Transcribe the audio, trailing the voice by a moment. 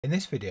In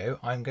this video,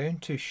 I'm going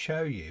to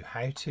show you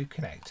how to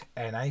connect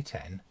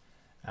n8n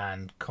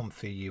and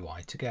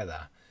ComfyUI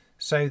together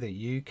so that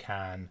you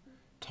can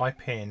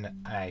type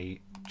in a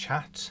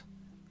chat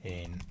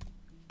in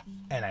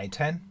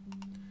n8n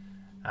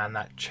and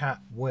that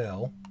chat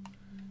will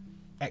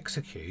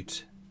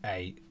execute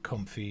a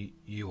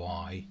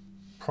ComfyUI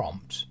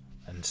prompt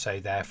and so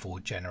therefore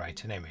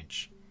generate an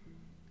image.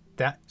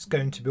 That's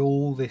going to be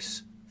all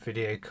this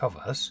video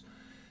covers.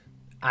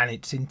 And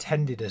it's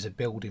intended as a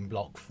building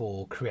block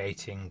for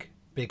creating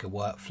bigger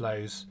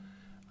workflows.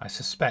 I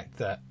suspect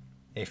that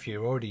if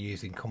you're already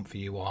using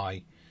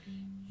ComfyUI,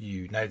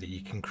 you know that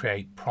you can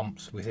create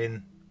prompts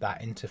within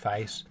that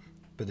interface.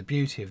 But the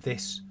beauty of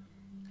this,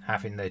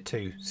 having the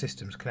two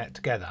systems connect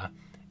together,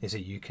 is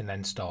that you can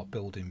then start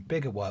building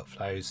bigger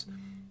workflows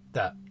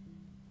that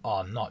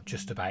are not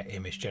just about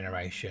image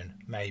generation,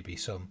 maybe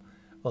some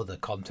other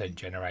content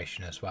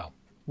generation as well.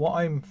 What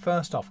I'm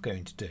first off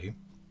going to do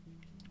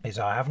is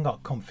I haven't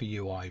got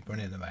ComfyUI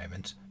running at the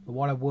moment, but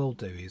what I will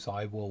do is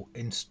I will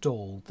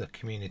install the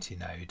community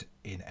node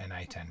in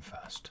n8n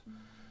first.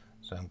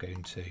 So I'm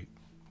going to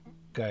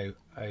go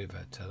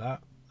over to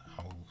that.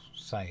 I'll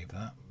save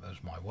that as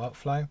my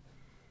workflow.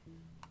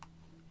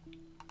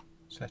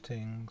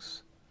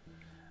 Settings.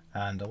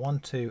 And I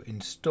want to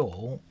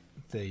install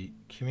the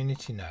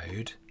community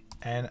node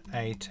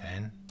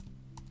n8n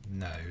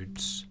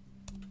nodes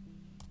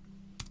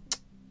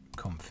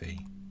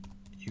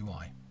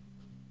ComfyUI.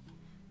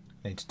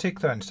 Need to tick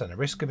there, understand the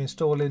risk of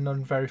installing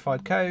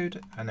unverified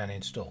code, and then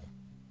install.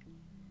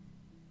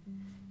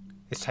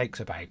 This takes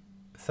about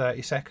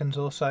 30 seconds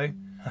or so.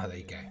 Oh, there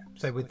you go.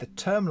 So with the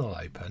terminal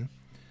open,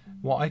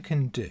 what I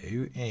can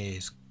do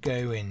is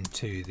go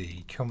into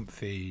the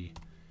ComfyUI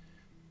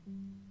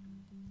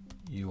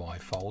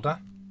folder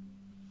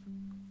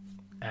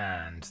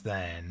and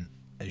then,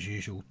 as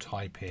usual,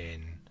 type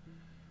in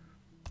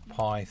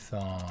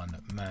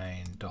python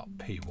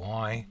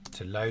main.py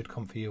to load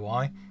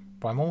ComfyUI.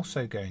 But I'm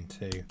also going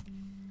to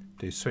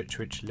do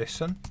switch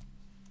listen.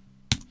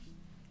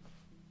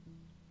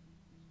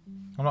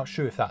 I'm not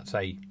sure if that's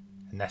a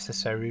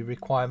necessary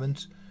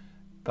requirement,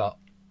 but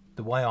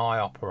the way I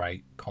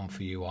operate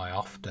ComfyUI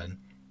often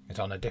is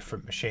on a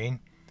different machine,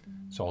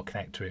 so I'll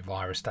connect to it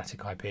via a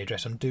static IP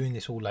address. I'm doing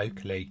this all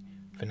locally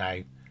for now,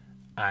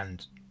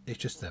 and it's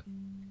just the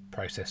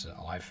process that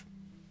I've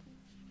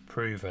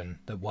proven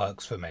that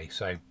works for me.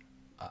 So,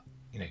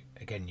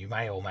 again, you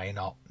may or may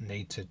not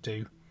need to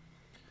do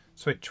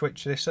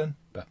switch listen,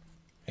 but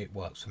it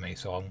works for me,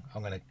 so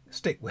I'm going to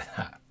stick with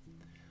that.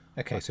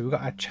 Okay, so we've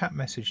got our chat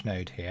message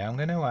node here. I'm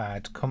going to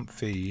add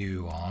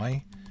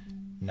ComfyUI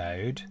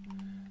node,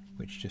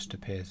 which just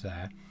appears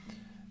there.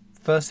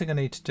 First thing I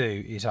need to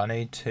do is I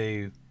need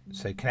to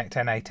connect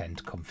n8n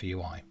to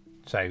ComfyUI.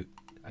 So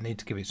I need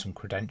to give it some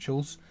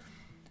credentials.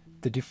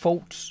 The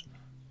defaults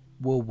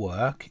will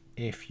work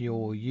if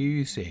you're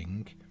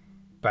using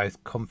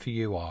both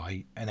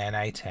ComfyUI and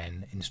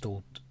n8n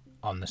installed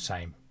on the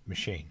same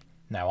machine.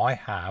 Now I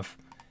have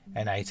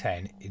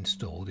n8n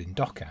installed in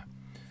Docker,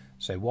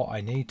 so what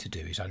I need to do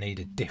is I need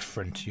a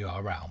different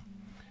URL,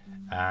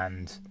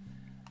 and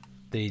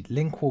the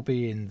link will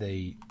be in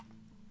the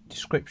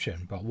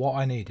description, but what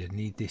I need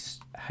this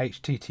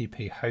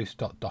http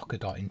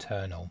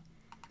host.docker.internal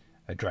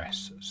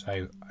address.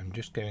 So I'm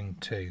just going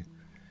to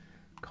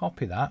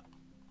copy that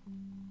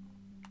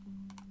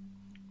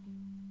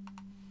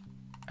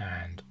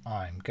and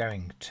I'm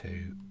going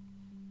to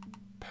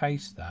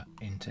paste that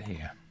into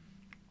here,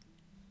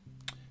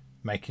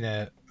 making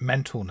a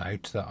mental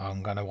note that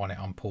I'm going to want it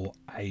on port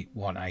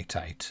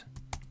 8188.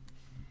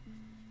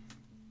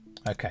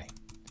 Okay,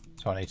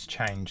 so I need to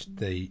change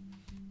the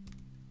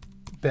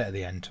bit at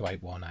the end to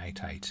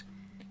 8188.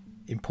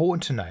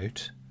 Important to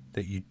note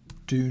that you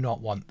do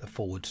not want the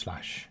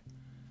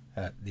 /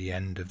 at the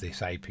end of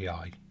this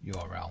API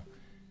URL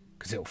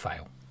because it'll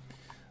fail.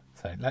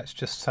 So let's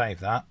just save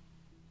that.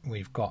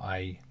 We've got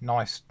a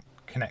nice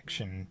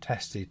connection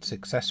tested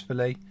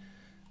successfully,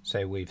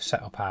 so we've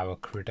set up our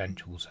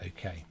credentials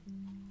okay.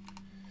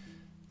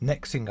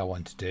 Next thing I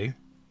want to do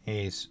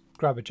is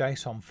grab a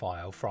JSON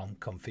file from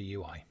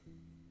ComfyUI,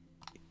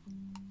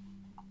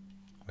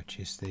 which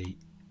is the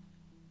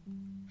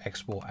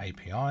export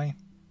API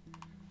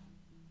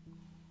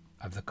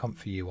of the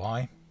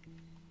ComfyUI.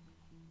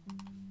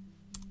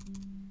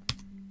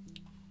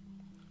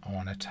 I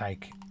want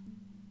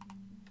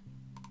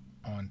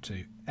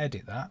to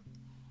edit that,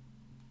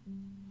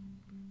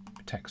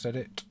 text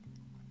edit,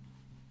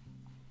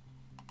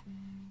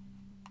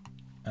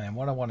 and then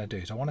what I want to do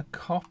is I want to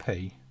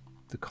copy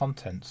the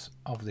contents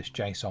of this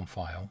JSON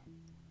file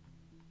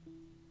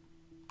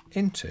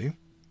into,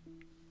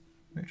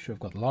 make sure I've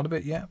got a lot of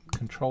it yet,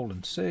 Control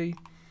and C,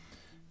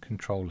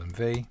 Control and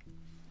V,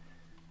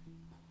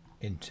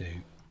 into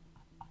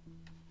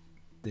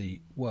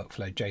the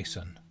workflow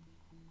JSON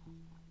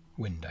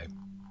window.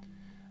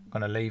 I'm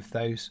going to leave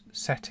those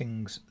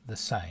settings the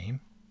same,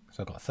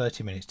 so I've got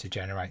 30 minutes to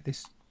generate.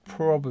 This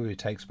probably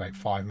takes about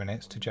 5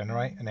 minutes to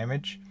generate an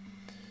image.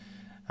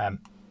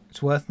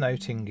 It's worth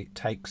noting it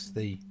takes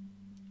the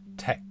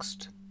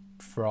text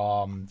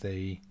from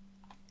the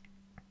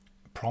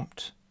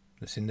prompt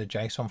that's in the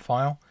JSON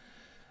file.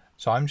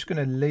 So I'm just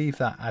going to leave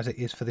that as it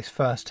is for this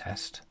first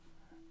test,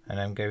 and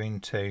I'm going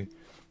to,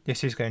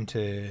 this is going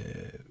to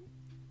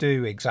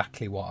do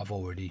exactly what I've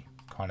already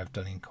kind of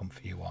done in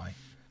ComfyUI.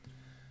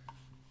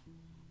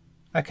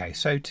 Okay,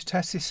 so to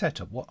test this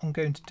setup, what I'm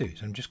going to do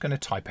is I'm just going to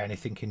type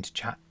anything into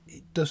chat.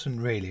 It doesn't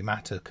really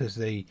matter because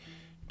the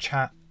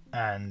chat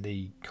and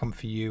the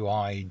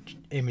ComfyUI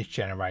image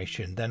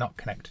generation, they're not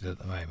connected at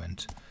the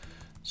moment.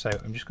 So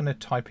I'm just going to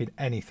type in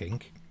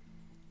anything,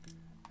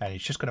 and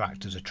it's just going to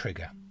act as a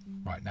trigger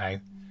right now.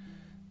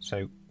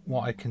 So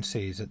what I can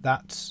see is that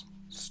that's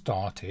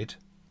started.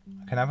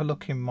 I can have a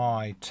look in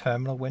my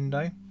terminal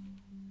window,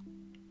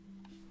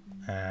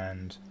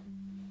 and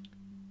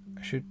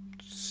I should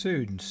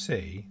soon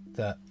see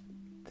that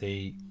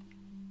I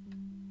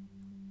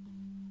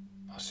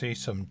see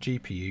some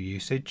GPU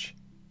usage.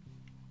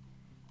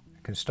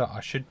 I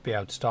should be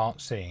able to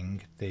start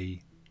seeing the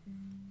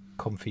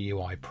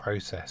ComfyUI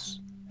process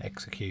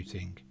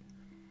executing,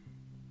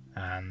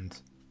 and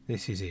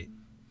this is it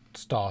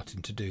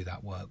starting to do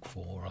that work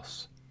for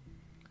us.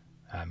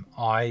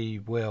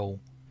 I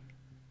will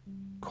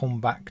come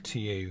back to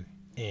you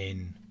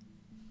in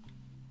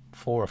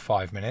 4 or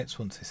 5 minutes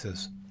once this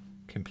is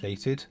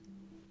completed,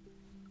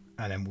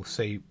 and then we'll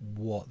see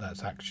what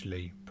that's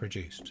actually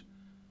produced.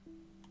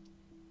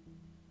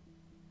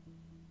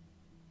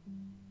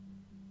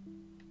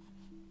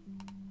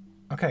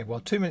 Okay, well,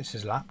 2 minutes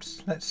has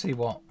elapsed. Let's see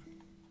what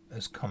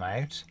has come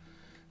out.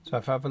 So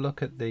if I have a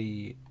look at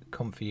the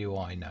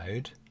ComfyUI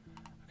node,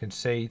 I can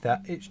see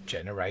that it's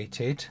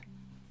generated.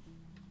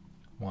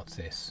 What's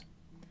this?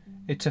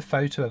 It's a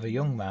photo of a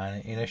young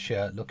man in a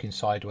shirt looking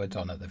sideways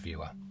on at the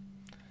viewer.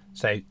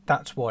 So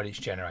that's what it's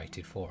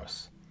generated for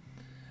us.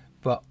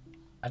 But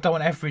I don't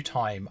want every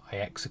time I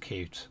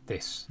execute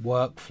this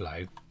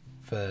workflow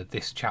for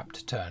this chap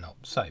to turn up.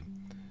 So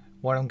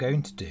what I'm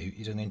going to do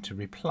is I'm going to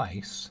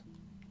replace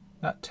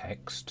that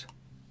text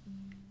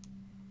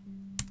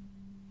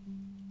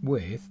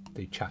with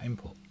the chat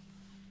input.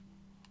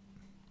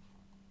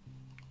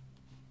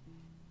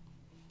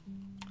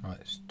 Right,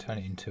 let's turn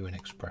it into an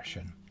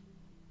expression.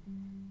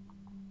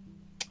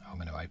 I'm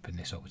going to open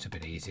this up, it's a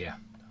bit easier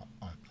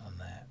on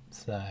there.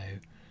 So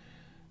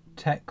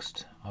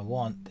text, I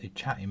want the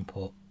chat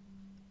input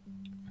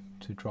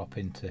to drop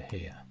into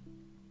here.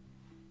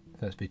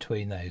 So it's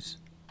between those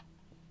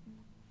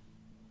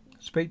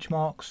speech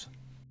marks.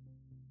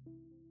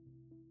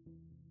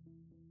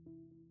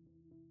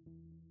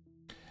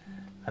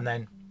 And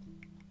then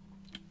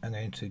I'm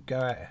going to go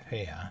out of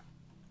here,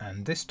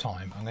 and this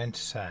time I'm going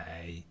to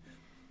say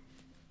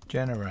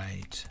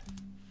generate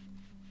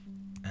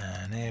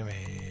an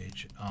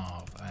image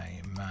of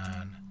a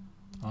man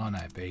on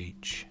a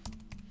beach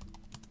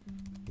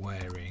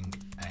wearing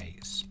a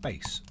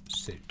space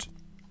suit.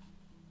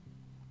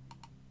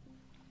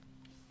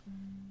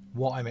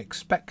 What I'm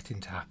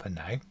expecting to happen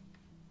now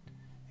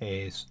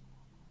is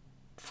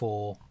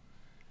for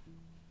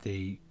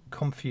the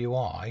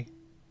ComfyUI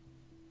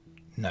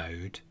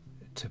node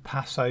to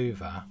pass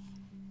over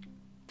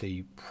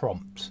the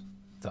prompt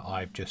that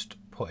I've just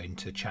put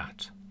into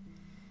chat,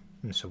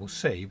 and so we'll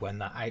see when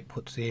that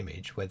outputs the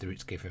image whether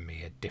it's giving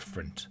me a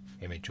different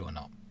image or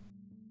not.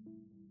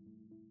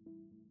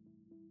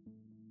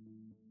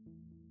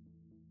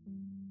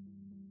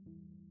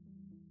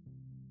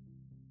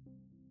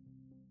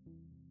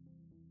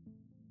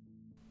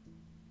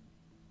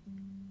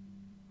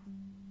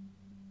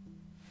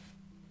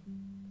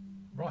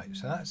 Right,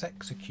 so that's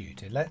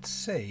executed. Let's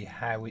see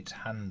how it's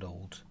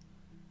handled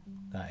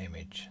that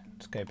image.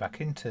 Let's go back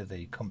into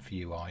the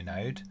ComfyUI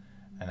node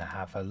and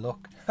have a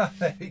look.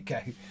 There we go.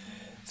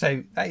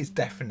 So that is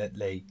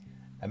definitely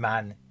a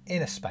man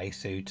in a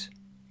spacesuit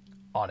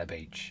on a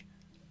beach.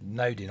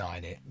 No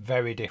denying it.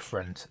 Very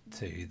different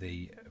to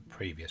the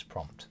previous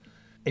prompt.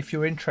 If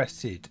you're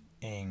interested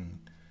in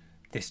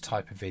this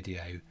type of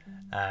video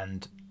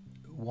and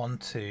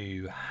want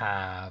to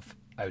have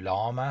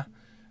Ollama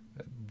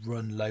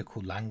run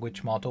local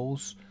language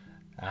models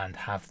and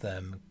have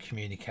them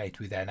communicate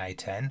with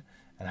n8n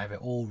and have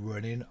it all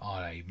running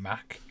on a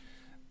Mac,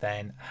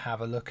 then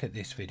have a look at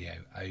this video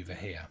over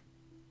here.